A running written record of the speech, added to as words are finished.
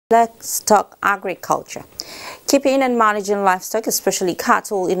Livestock agriculture. Keeping and managing livestock, especially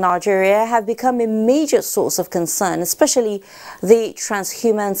cattle in Nigeria, have become a major source of concern, especially the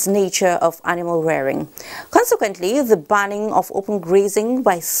transhumance nature of animal rearing. Consequently, the banning of open grazing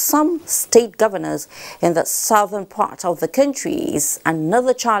by some state governors in the southern part of the country is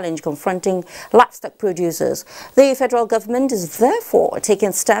another challenge confronting livestock producers. The federal government is therefore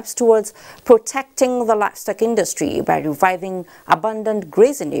taking steps towards protecting the livestock industry by reviving abundant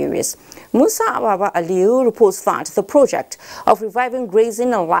grazing areas. Musa Baba Aliyu reports that the project of reviving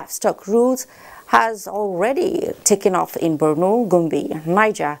grazing and livestock routes has already taken off in Borno, Gombe,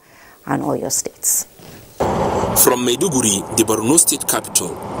 Niger, and Oyo states. From Maiduguri, the Borno state capital,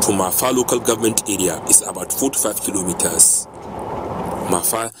 to Mafa local government area is about 45 kilometers.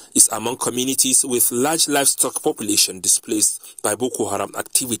 Mafa is among communities with large livestock population displaced by Boko Haram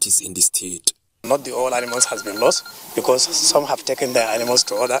activities in the state. Not all animals has been lost because some have taken their animals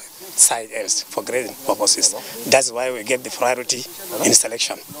to other side else for grazing purposes. That's why we give the priority in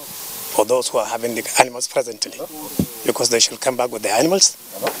selection for those who are having the animals presently, because they should come back with the animals.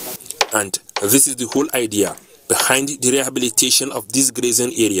 And this is the whole idea behind the rehabilitation of this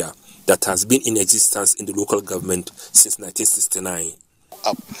grazing area that has been in existence in the local government since 1969.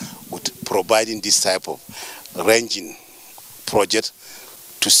 Up with providing this type of ranging project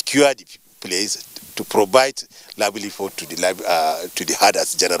to secure the place, to provide livelihood to the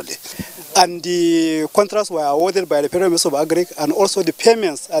herders generally. And the contracts were awarded by the Federal Ministry of Agric, and also the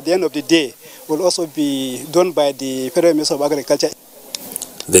payments at the end of the day will also be done by the Federal Ministry of Agriculture.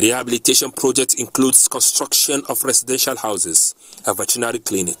 The rehabilitation project includes construction of residential houses, a veterinary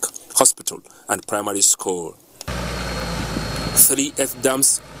clinic, hospital, and primary school. 3 earth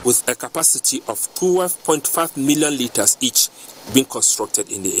dams with a capacity of 12.5 million liters each being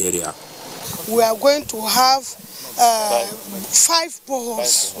constructed in the area. We are going to have 5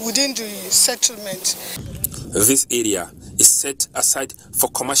 boreholes within the settlement. This area is set aside for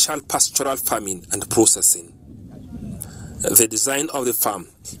commercial pastoral farming and processing. The design of the farm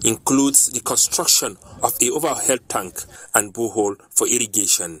includes the construction of an overhead tank and borehole for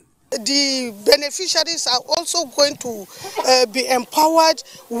irrigation. The beneficiaries are also going to be empowered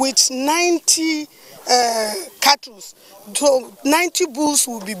with 90 cattle. So 90 bulls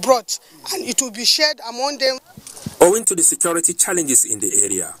will be brought and it will be shared among them. Owing to the security challenges in the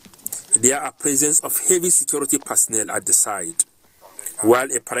area, there are presence of heavy security personnel at the site, while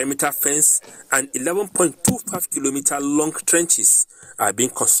a perimeter fence and 11.25 kilometer long trenches are being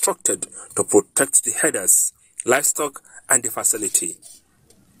constructed to protect the herders, livestock, and the facility.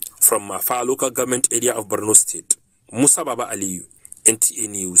 From Mafa local government area of Borno State, Musa Baba Aliyu, NTA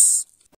News.